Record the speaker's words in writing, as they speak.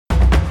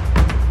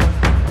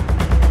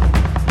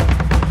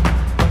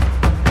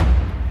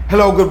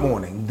Hello, good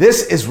morning.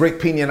 This is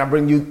Rick Pina, and I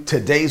bring you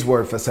today's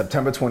word for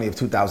September 20th,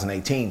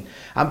 2018.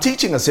 I'm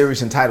teaching a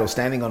series entitled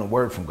Standing on a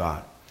Word from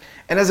God.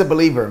 And as a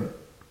believer,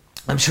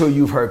 I'm sure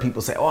you've heard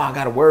people say, oh, I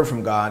got a word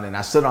from God, and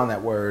I stood on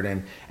that word,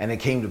 and it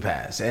came to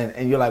pass.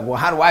 And you're like, well,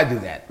 how do I do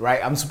that, right?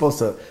 I'm supposed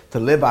to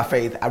live by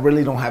faith. I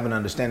really don't have an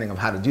understanding of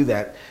how to do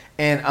that.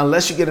 And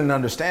unless you get an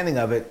understanding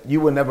of it, you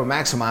will never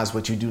maximize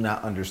what you do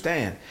not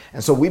understand.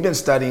 And so we've been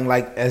studying,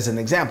 like, as an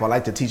example, I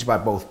like to teach by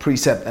both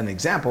precept and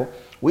example.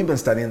 We've been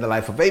studying the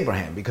life of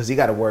Abraham because he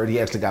got a word. He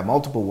actually got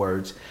multiple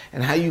words,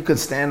 and how you could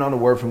stand on a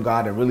word from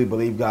God and really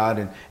believe God,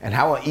 and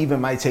how it even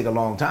might take a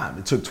long time.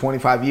 It took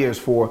 25 years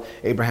for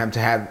Abraham to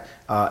have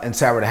and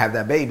Sarah to have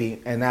that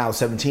baby. And now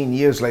 17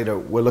 years later,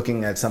 we're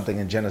looking at something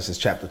in Genesis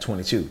chapter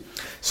 22.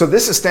 So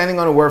this is Standing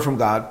on a Word from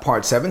God,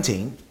 part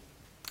 17.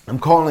 I'm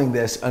calling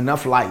this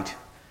Enough Light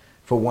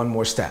for One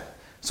More Step.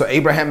 So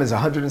Abraham is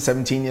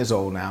 117 years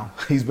old now.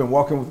 He's been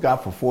walking with God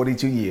for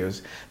 42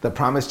 years. The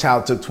promised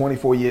child took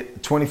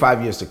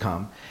 25 years to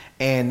come.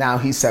 And now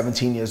he's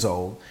 17 years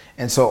old.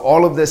 And so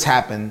all of this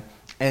happened.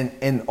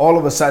 And all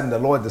of a sudden, the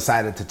Lord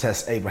decided to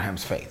test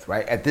Abraham's faith,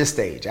 right? At this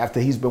stage, after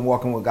he's been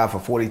walking with God for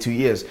 42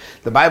 years,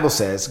 the Bible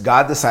says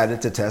God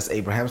decided to test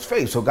Abraham's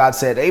faith. So God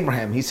said,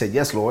 Abraham, he said,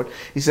 yes, Lord.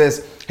 He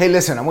says, hey,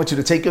 listen, I want you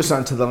to take your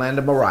son to the land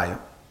of Moriah.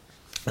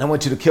 And I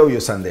want you to kill your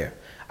son there.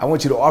 I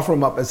want you to offer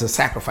him up as a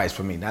sacrifice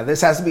for me. Now,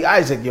 this has to be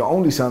Isaac, your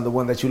only son, the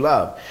one that you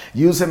love.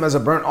 Use him as a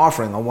burnt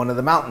offering on one of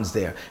the mountains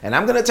there. And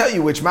I'm going to tell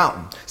you which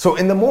mountain. So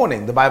in the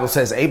morning, the Bible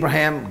says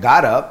Abraham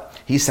got up.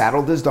 He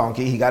saddled his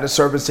donkey. He got his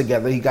servants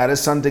together. He got his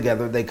son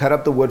together. They cut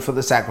up the wood for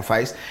the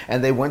sacrifice.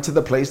 And they went to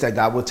the place that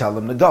God would tell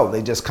them to go.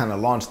 They just kind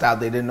of launched out.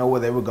 They didn't know where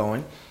they were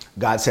going.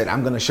 God said,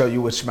 I'm going to show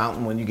you which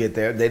mountain when you get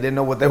there. They didn't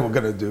know what they were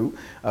going to do.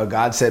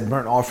 God said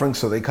burnt offering,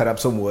 so they cut up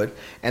some wood.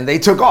 And they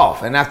took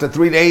off. And after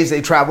 3 days,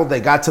 they traveled.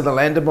 They got to the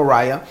land of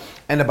Moriah.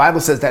 And the Bible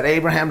says that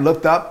Abraham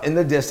looked up in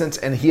the distance,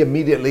 and he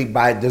immediately,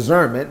 by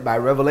discernment, by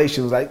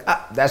revelation, was like,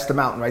 that's the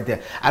mountain right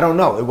there. I don't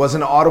know. It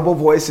wasn't an audible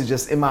voice. It's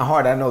just in my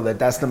heart. I know that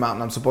that's the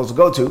mountain I'm supposed to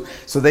go to.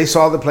 So they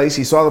saw the place.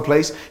 He saw the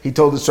place. He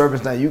told the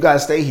servants, now you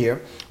guys stay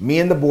here. Me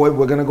and the boy,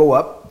 we're going to go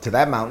up to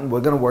that mountain.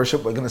 We're going to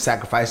worship. We're going to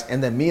sacrifice.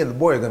 And then me and the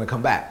boy are going to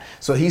come back.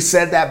 So he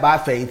said that by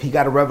faith. He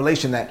got a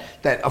revelation that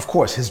of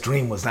course, his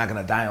dream was not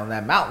going to die on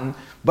that mountain.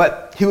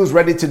 But he was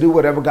ready to do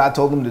whatever God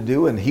told him to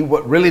do. And he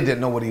really didn't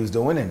know what he was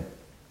doing. And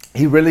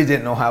he really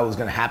didn't know how it was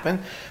going to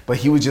happen, but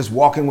he was just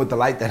walking with the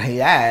light that he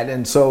had.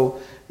 And so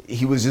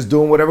he was just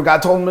doing whatever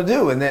God told him to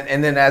do. And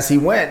then as he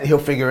went, he'll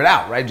figure it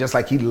out, right? Just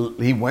like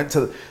he went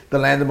to the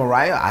land of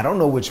Moriah. I don't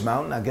know which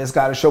mountain. I guess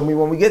God will show me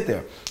when we get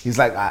there. He's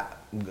like,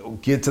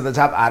 get to the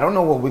top. I don't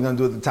know what we're going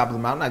to do at the top of the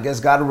mountain. I guess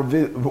God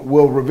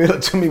will reveal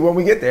it to me when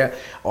we get there.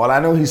 All I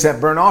know, he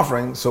sent burnt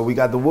offering. So we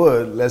got the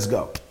wood. Let's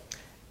go.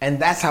 And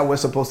that's how we're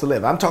supposed to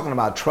live. I'm talking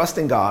about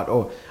trusting God,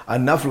 or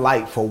enough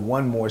light for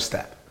one more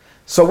step.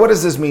 So what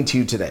does this mean to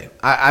you today?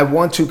 I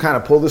want to kind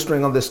of pull the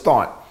string on this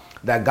thought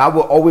that God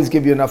will always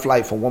give you enough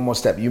light for one more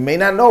step. You may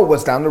not know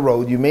what's down the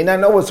road. You may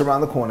not know what's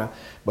around the corner,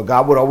 but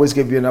God would always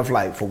give you enough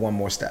light for one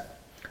more step.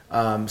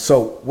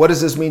 So what does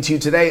this mean to you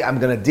today? I'm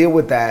going to deal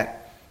with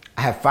that.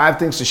 I have 5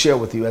 things to share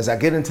with you. As I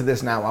get into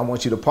this now, I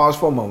want you to pause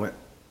for a moment,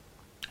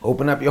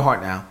 open up your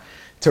heart now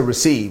to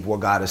receive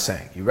what God is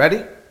saying. You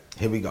ready?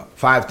 Here we go.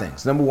 5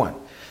 things. Number 1.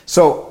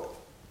 So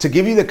to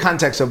give you the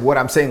context of what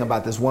I'm saying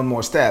about this one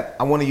more step,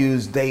 I want to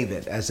use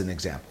David as an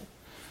example.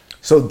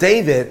 So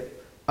David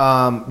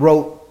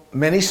wrote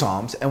many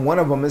Psalms, and one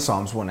of them is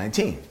Psalms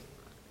 119.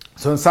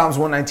 So in Psalms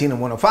 119 and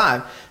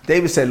 105,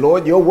 David said,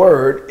 Lord, your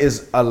word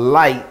is a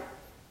light,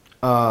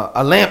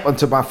 a lamp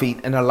unto my feet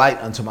and a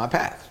light unto my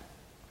path.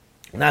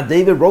 Now,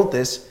 David wrote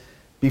this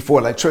before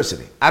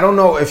electricity. I don't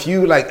know if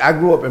you, I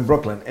grew up in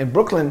Brooklyn. In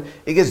Brooklyn,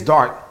 it gets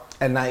dark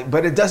at night,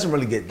 but it doesn't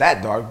really get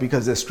that dark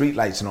because there's street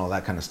lights and all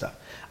that kind of stuff.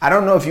 I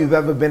don't know if you've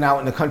ever been out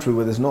in the country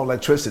where there's no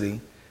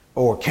electricity,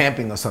 or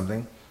camping or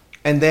something,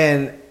 and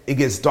then it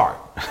gets dark.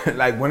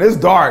 Like when it's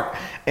dark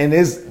and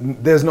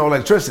there's no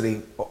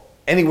electricity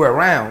anywhere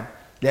around,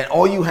 then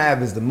all you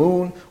have is the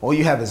moon, all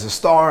you have is the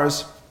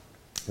stars.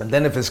 And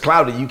then if it's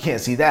cloudy, you can't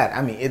see that.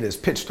 I mean, it is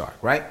pitch dark,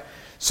 right?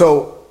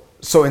 So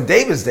in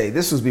David's day,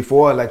 this was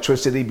before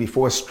electricity,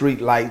 before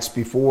street lights,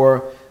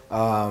 before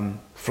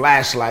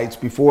flashlights,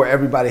 before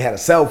everybody had a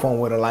cell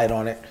phone with a light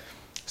on it.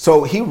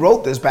 So he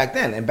wrote this back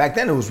then, and back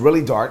then it was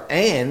really dark,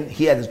 and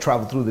he had to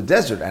travel through the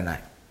desert at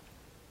night.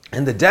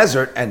 And the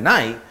desert at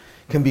night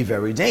can be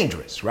very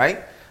dangerous,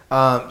 right?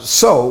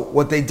 So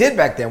what they did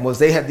back then was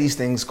they had these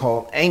things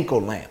called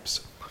ankle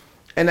lamps.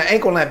 And the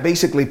ankle lamp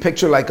basically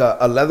picture like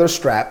a leather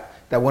strap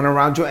that went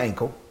around your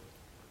ankle,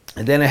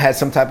 and then it had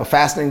some type of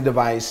fastening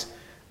device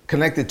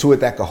connected to it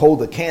that could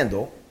hold a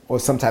candle or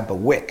some type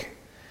of wick.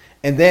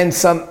 And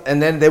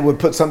then they would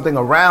put something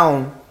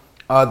around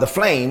the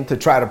flame to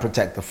try to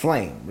protect the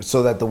flame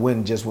so that the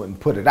wind just wouldn't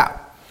put it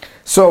out.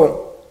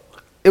 So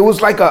it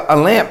was like a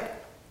lamp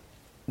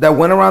that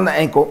went around the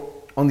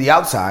ankle on the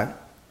outside.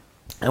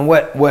 And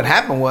what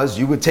happened was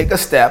you would take a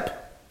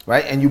step,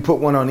 right? And you put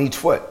one on each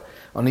foot,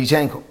 on each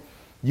ankle.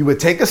 You would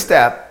take a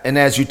step, and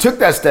as you took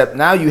that step,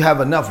 now you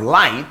have enough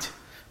light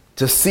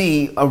to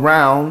see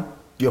around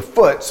your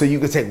foot so you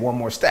could take one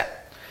more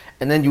step.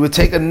 And then you would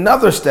take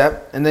another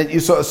step, and then you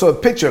saw a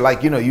picture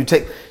like,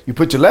 you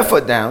put your left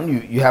foot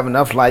down, you have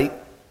enough light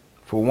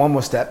for one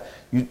more step.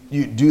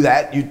 You do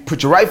that, you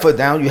put your right foot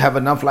down, you have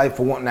enough light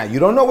for one. Now, you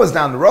don't know what's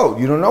down the road.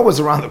 You don't know what's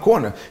around the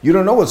corner. You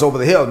don't know what's over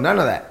the hill, none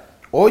of that.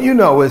 All you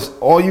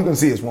can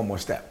see is one more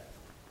step.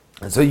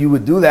 And so you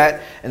would do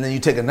that, and then you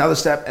take another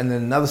step, and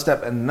then another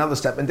step, and another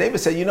step. And David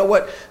said, you know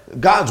what?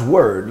 God's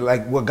word,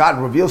 like what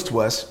God reveals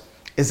to us,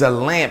 is a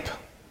lamp,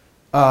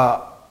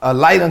 a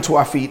light unto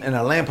our feet and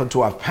a lamp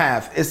unto our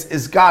path.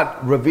 It's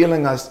God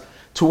revealing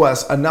to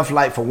us enough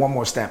light for one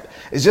more step.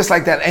 It's just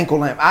like that ankle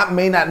lamp. I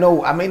may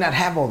not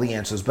have all the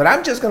answers, but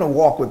I'm just going to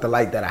walk with the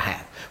light that I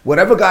have.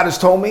 Whatever God has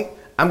told me,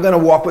 I'm going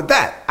to walk with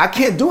that. I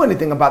can't do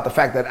anything about the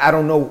fact that I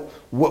don't know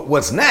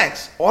what's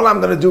next. All I'm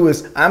going to do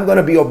is I'm going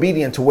to be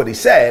obedient to what he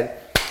said.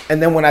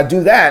 And then when I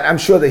do that, I'm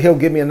sure that he'll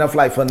give me enough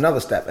light for another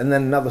step, and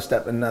then another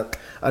step, and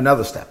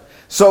another step.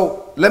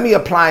 So let me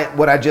apply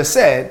what I just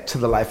said to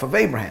the life of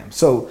Abraham.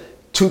 So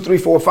 2, 3,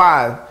 4,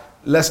 5,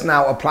 let's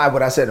now apply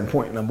what I said in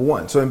point number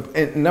 1. So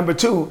in number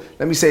 2,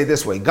 let me say it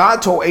this way.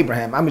 God told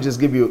Abraham, I'm going to just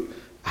give you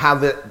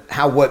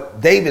how what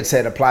David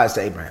said applies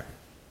to Abraham.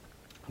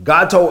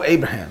 God told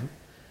Abraham,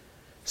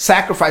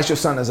 sacrifice your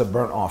son as a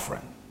burnt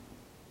offering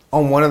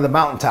on one of the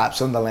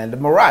mountaintops on the land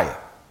of Moriah.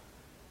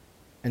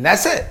 And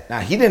that's it. Now,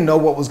 he didn't know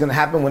what was going to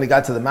happen when he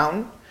got to the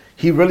mountain.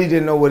 He really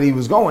didn't know where he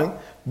was going.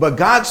 But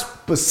God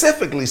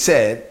specifically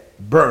said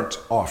burnt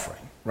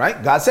offering,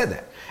 right? God said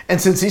that. And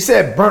since he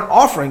said burnt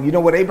offering, you know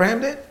what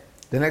Abraham did?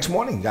 The next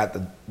morning, he got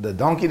the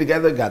donkey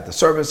together, got the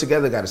servants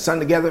together, got his son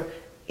together.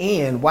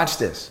 And watch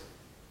this.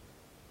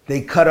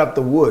 They cut up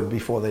the wood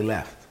before they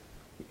left.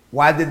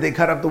 Why did they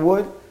cut up the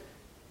wood?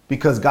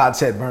 Because God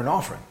said burnt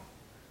offering.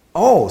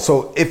 Oh,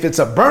 so if it's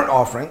a burnt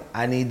offering,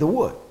 I need the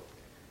wood,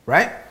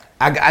 right?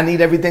 I need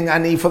everything I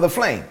need for the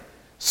flame.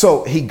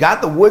 So he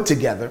got the wood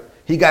together.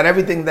 He got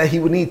everything that he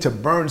would need to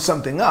burn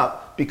something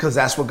up because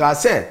that's what God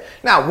said.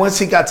 Now, once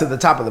he got to the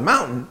top of the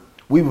mountain,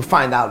 we would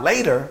find out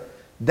later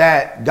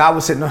that God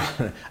would say, no,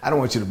 I don't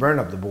want you to burn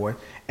up the boy.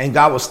 And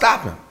God would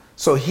stop him.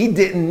 So he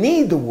didn't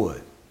need the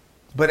wood.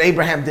 But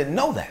Abraham didn't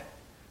know that.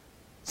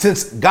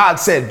 Since God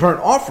said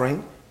burnt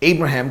offering,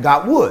 Abraham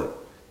got wood.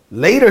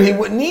 Later, he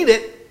wouldn't need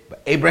it,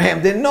 but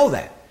Abraham didn't know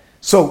that.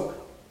 So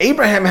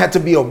Abraham had to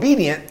be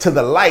obedient to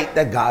the light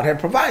that God had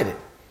provided.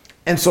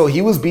 And so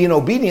he was being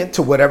obedient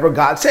to whatever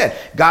God said.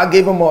 God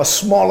gave him a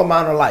small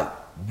amount of light,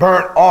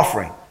 burnt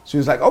offering. So he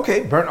was like,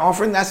 okay, burnt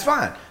offering, that's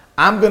fine.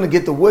 I'm going to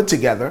get the wood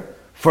together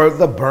for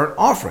the burnt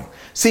offering.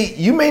 See,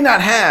 you may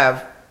not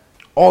have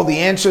all the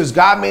answers.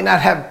 God may not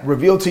have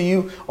revealed to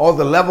you all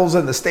the levels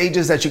and the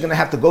stages that you're going to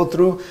have to go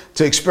through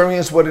to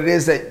experience what it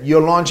is that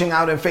you're launching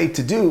out in faith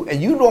to do.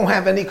 And you don't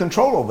have any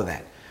control over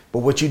that. But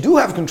what you do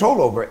have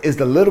control over is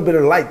the little bit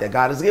of light that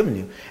God has given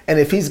you. And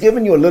if he's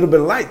given you a little bit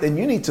of light, then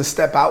you need to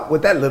step out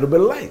with that little bit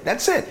of light.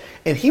 That's it.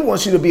 And he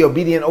wants you to be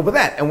obedient over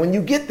that. And when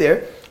you get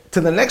there to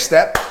the next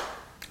step,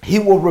 he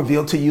will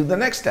reveal to you the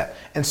next step,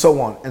 and so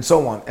on, and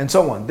so on, and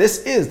so on.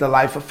 This is the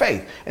life of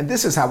faith. And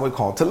this is how we're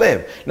called to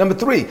live. Number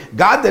 3,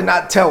 God did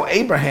not tell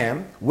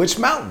Abraham which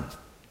mountain.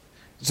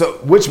 So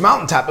which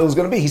mountaintop it was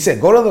going to be. He said,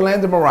 go to the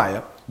land of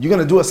Moriah. You're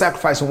going to do a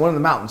sacrifice on one of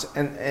the mountains,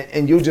 and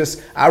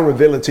I'll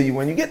reveal it to you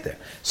when you get there.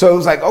 So it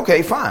was like,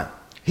 okay, fine.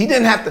 He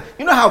didn't have to,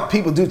 you know how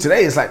people do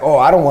today? It's like, oh,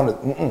 I don't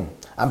want to,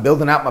 I'm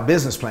building out my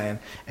business plan,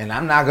 and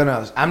I'm not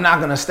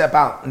gonna step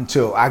out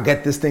until I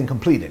get this thing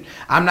completed.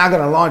 I'm not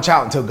gonna launch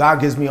out until God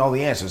gives me all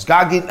the answers.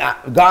 God,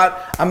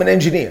 I'm an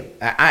engineer.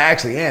 I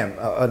actually am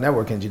a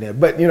network engineer,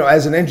 but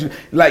as an engineer,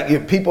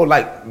 like people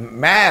like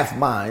math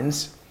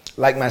minds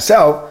like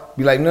myself,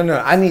 be like, no,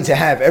 I need to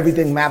have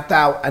everything mapped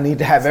out. I need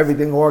to have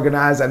everything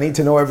organized. I need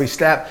to know every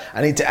step.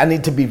 I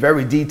need to be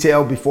very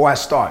detailed before I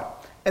start.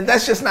 And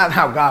that's just not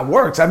how God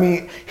works. I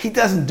mean, he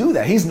doesn't do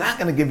that. He's not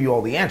going to give you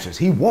all the answers.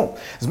 He won't.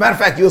 As a matter of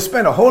fact, you'll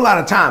spend a whole lot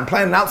of time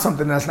planning out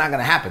something that's not going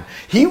to happen.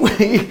 He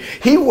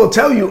will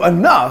tell you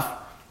enough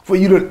for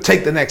you to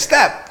take the next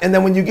step. And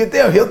then when you get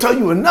there, he'll tell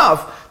you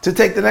enough to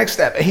take the next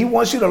step. And he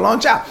wants you to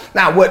launch out.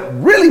 Now, what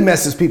really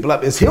messes people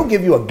up is he'll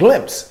give you a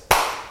glimpse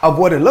of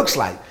what it looks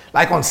like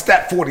on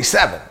step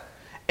 47.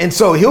 And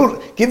so he'll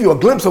give you a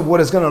glimpse of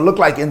what it's going to look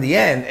like in the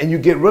end. And you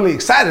get really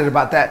excited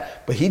about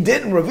that. But he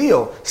didn't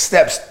reveal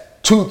steps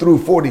 2 through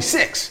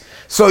 46.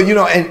 So,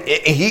 and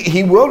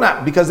he will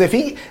not, because if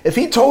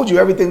he told you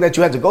everything that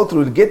you had to go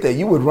through to get there,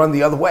 you would run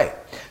the other way.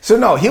 So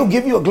no, he'll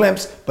give you a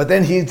glimpse, but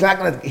then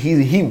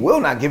he will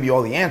not give you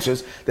all the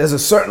answers. There's a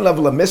certain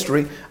level of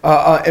mystery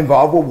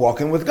involved with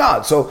walking with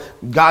God. So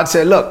God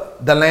said,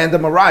 look, the land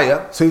of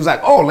Moriah. So he was like,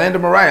 oh, land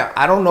of Moriah.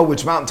 I don't know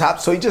which mountaintop.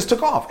 So he just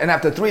took off. And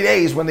after 3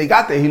 days, when they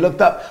got there, he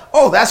looked up.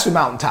 Oh, that's the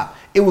mountaintop.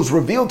 It was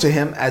revealed to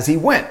him as he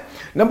went.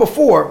 Number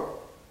 4,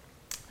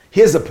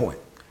 here's the point.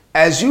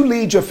 As you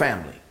lead your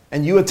family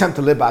and you attempt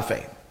to live by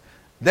faith,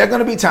 There are going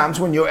to be times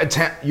when your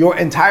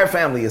entire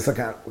family is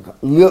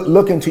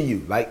looking to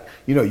you, like,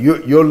 you know,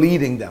 you're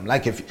leading them.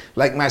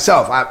 Like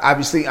myself,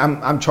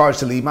 I'm charged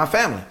to lead my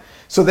family.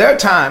 So there are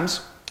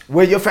times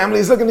where your family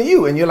is looking to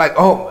you and you're like,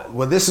 oh,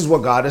 well, this is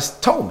what God has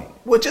told me.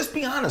 Well, just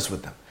be honest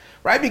with them,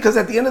 right? Because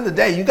at the end of the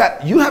day,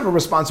 you have a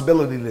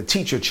responsibility to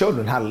teach your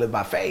children how to live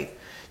by faith.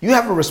 You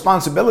have a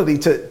responsibility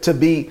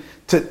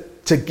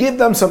to give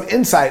them some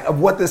insight of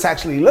what this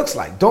actually looks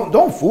like.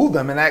 Don't fool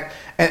them and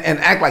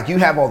act like you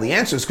have all the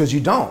answers, because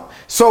you don't.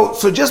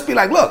 So just be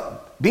like,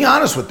 look, be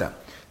honest with them.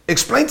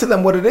 Explain to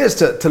them what it is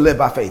to live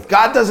by faith.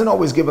 God doesn't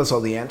always give us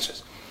all the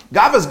answers.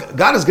 God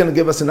is going to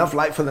give us enough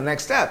light for the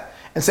next step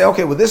and say,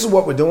 okay, well, this is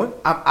what we're doing.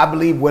 I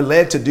believe we're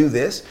led to do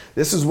this.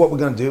 This is what we're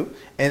going to do.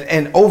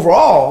 And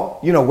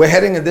overall, you know, we're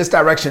heading in this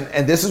direction,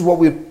 and this is what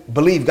we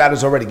believe God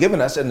has already given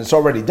us, and it's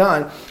already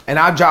done. And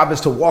our job is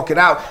to walk it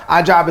out.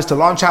 Our job is to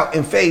launch out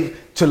in faith,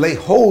 to lay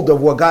hold of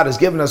what God has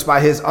given us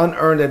by his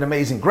unearned and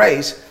amazing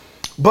grace.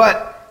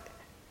 But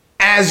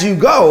as you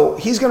go,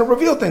 he's going to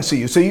reveal things to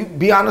you. So you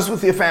be honest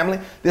with your family.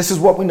 This is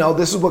what we know.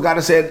 This is what God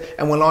has said,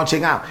 and we're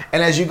launching out.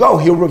 And as you go,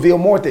 he'll reveal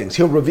more things.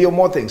 He'll reveal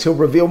more things. He'll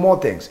reveal more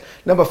things.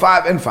 Number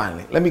 5, and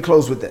finally, let me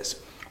close with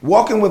this.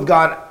 Walking with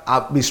God,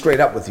 I'll be straight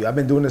up with you. I've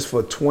been doing this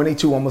for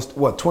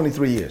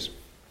 23 years.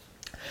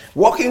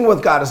 Walking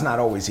with God is not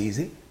always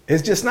easy.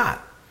 It's just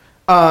not.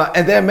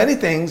 And there are many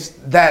things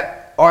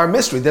that are a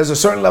mystery. There's a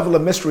certain level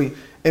of mystery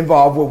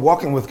involved with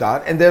walking with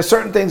God. And there are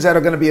certain things that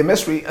are going to be a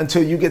mystery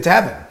until you get to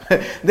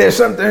heaven. There's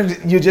some things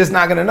you're just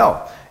not going to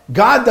know.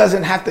 God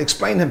doesn't have to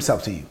explain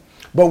himself to you.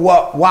 But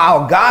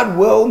while God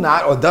will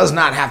not or does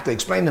not have to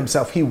explain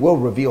himself, he will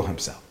reveal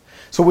himself.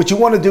 So what you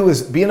want to do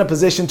is be in a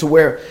position to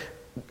where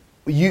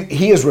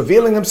he is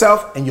revealing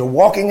himself, and you're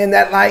walking in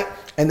that light,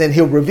 and then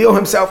he'll reveal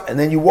himself, and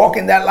then you walk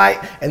in that light,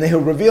 and then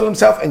he'll reveal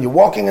himself, and you're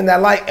walking in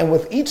that light. And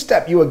with each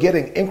step, you are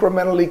getting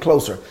incrementally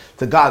closer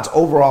to God's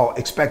overall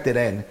expected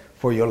end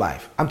for your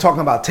life. I'm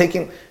talking about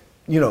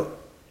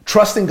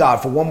trusting God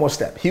for one more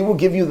step. He will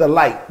give you the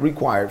light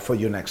required for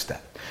your next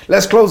step.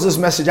 Let's close this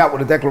message out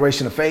with a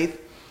declaration of faith.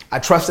 I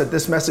trust that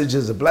this message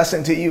is a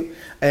blessing to you,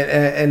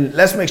 and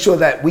let's make sure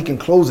that we can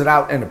close it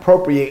out and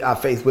appropriate our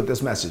faith with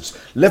this message.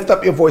 Lift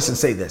up your voice and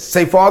say this.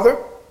 Say, Father,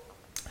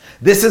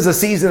 this is a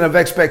season of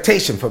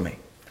expectation for me.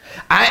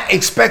 I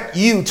expect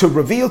you to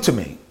reveal to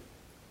me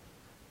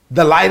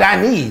the light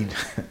I need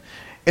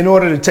in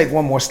order to take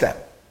one more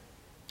step.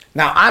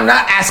 Now, I'm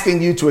not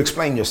asking you to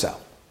explain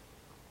yourself.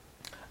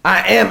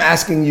 I am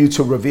asking you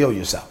to reveal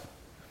yourself.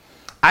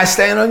 I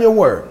stand on your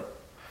word.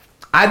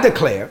 I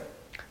declare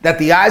that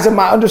the eyes of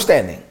my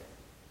understanding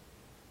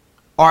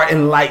are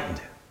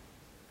enlightened,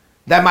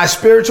 that my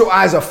spiritual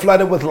eyes are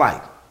flooded with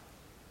light,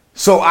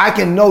 so I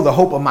can know the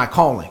hope of my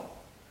calling,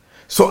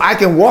 so I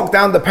can walk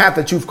down the path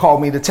that you've called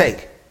me to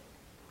take.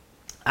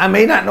 I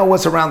may not know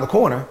what's around the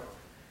corner,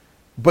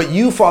 but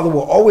you, Father,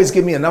 will always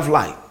give me enough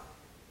light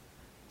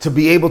to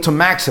be able to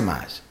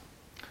maximize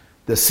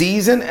the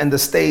season and the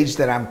stage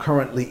that I'm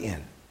currently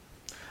in.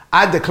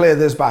 I declare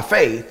this by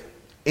faith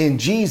in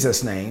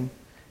Jesus' name.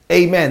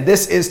 Amen.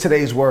 This is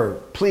today's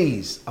word.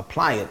 Please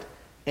apply it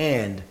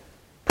and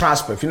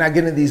prosper. If you're not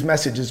getting these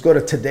messages, go to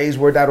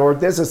todaysword.org.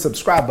 There's a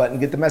subscribe button.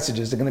 Get the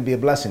messages. They're going to be a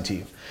blessing to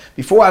you.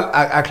 Before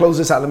I close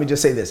this out, let me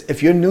just say this.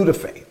 If you're new to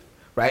faith,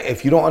 right?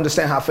 If you don't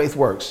understand how faith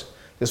works,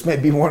 this may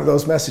be one of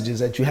those messages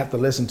that you have to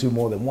listen to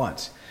more than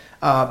once,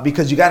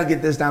 because you got to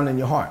get this down in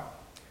your heart.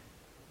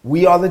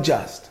 We are the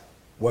just.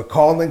 We're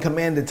called and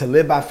commanded to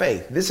live by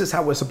faith. This is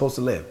how we're supposed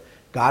to live.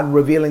 God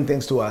revealing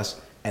things to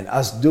us and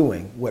us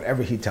doing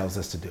whatever he tells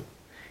us to do.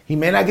 He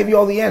may not give you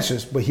all the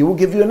answers, but he will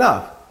give you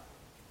enough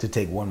to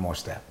take one more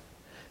step.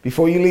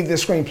 Before you leave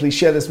this screen, please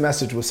share this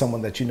message with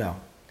someone that you know,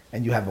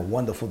 and you have a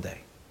wonderful day.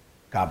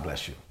 God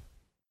bless you.